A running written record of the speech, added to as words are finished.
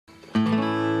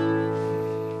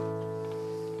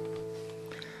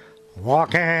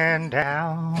Walking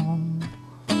down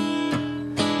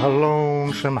a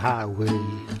lonesome highway,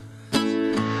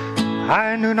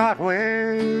 I knew not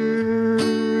where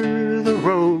the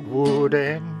road would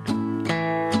end.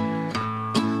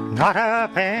 Not a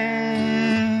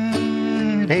penny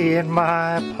in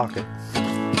my pocket,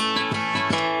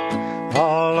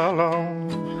 all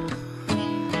alone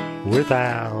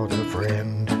without a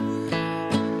friend.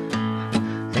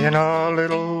 In a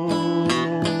little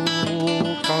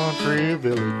country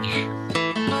village,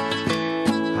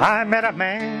 I met a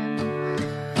man,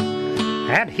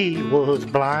 and he was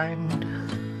blind.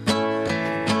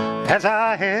 As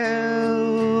I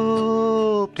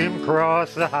helped him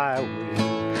cross the highway,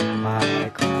 I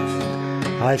cried.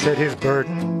 I said his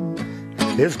burden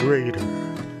is greater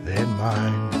than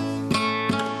mine.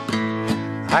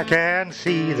 I can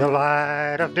see the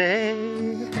light of day,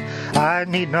 I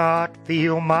need not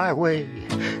feel my way.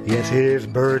 Yes, his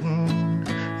burden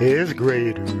is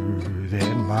greater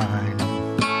than mine.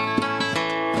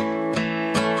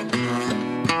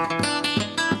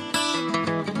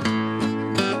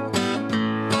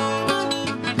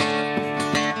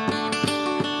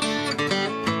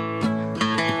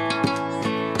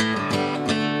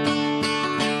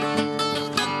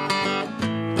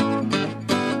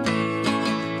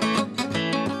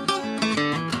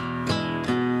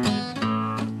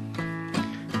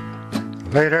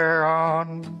 Later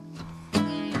on,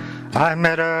 I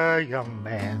met a young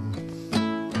man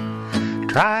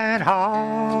trying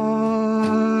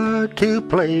hard to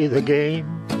play the game.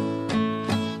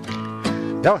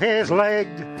 Though his leg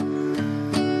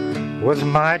was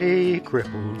mighty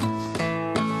crippled,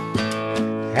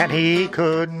 and he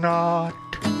could not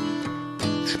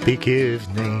speak his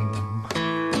name,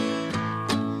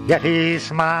 yet he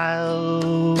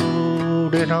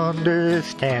smiled in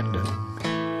understanding,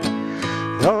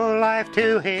 though life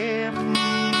to him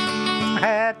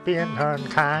had been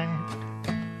unkind.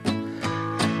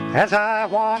 As I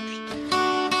watched,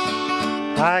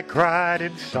 I cried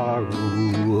in sorrow,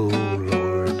 oh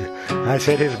Lord. I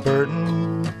said his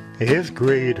burden is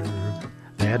greater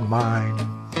than mine.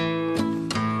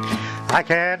 I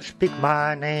can't speak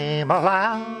my name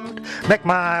aloud, make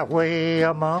my way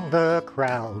among the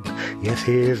crowd. Yes,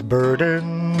 his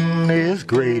burden is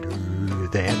greater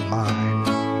than mine.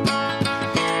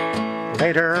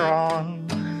 Later on,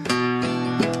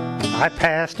 I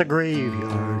passed a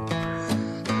graveyard,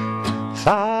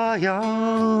 saw a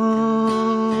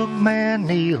young man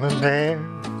kneeling there.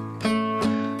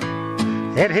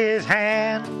 In his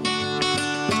hand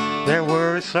there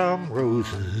were some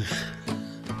roses,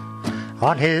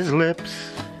 on his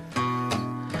lips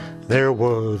there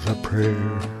was a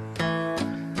prayer.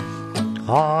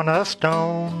 On a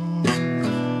stone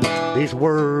these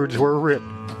words were written: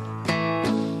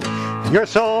 your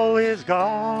soul is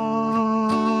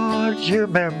God's, your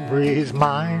memory's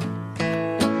mine.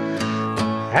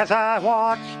 As I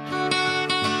watched,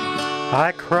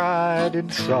 I cried in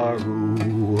sorrow,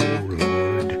 oh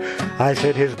Lord. I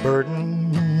said his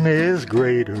burden is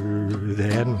greater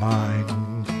than mine.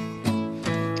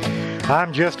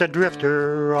 I'm just a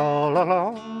drifter all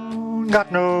alone,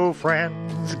 got no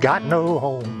friends, got no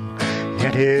home,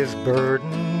 yet his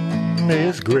burden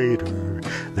is greater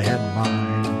than mine.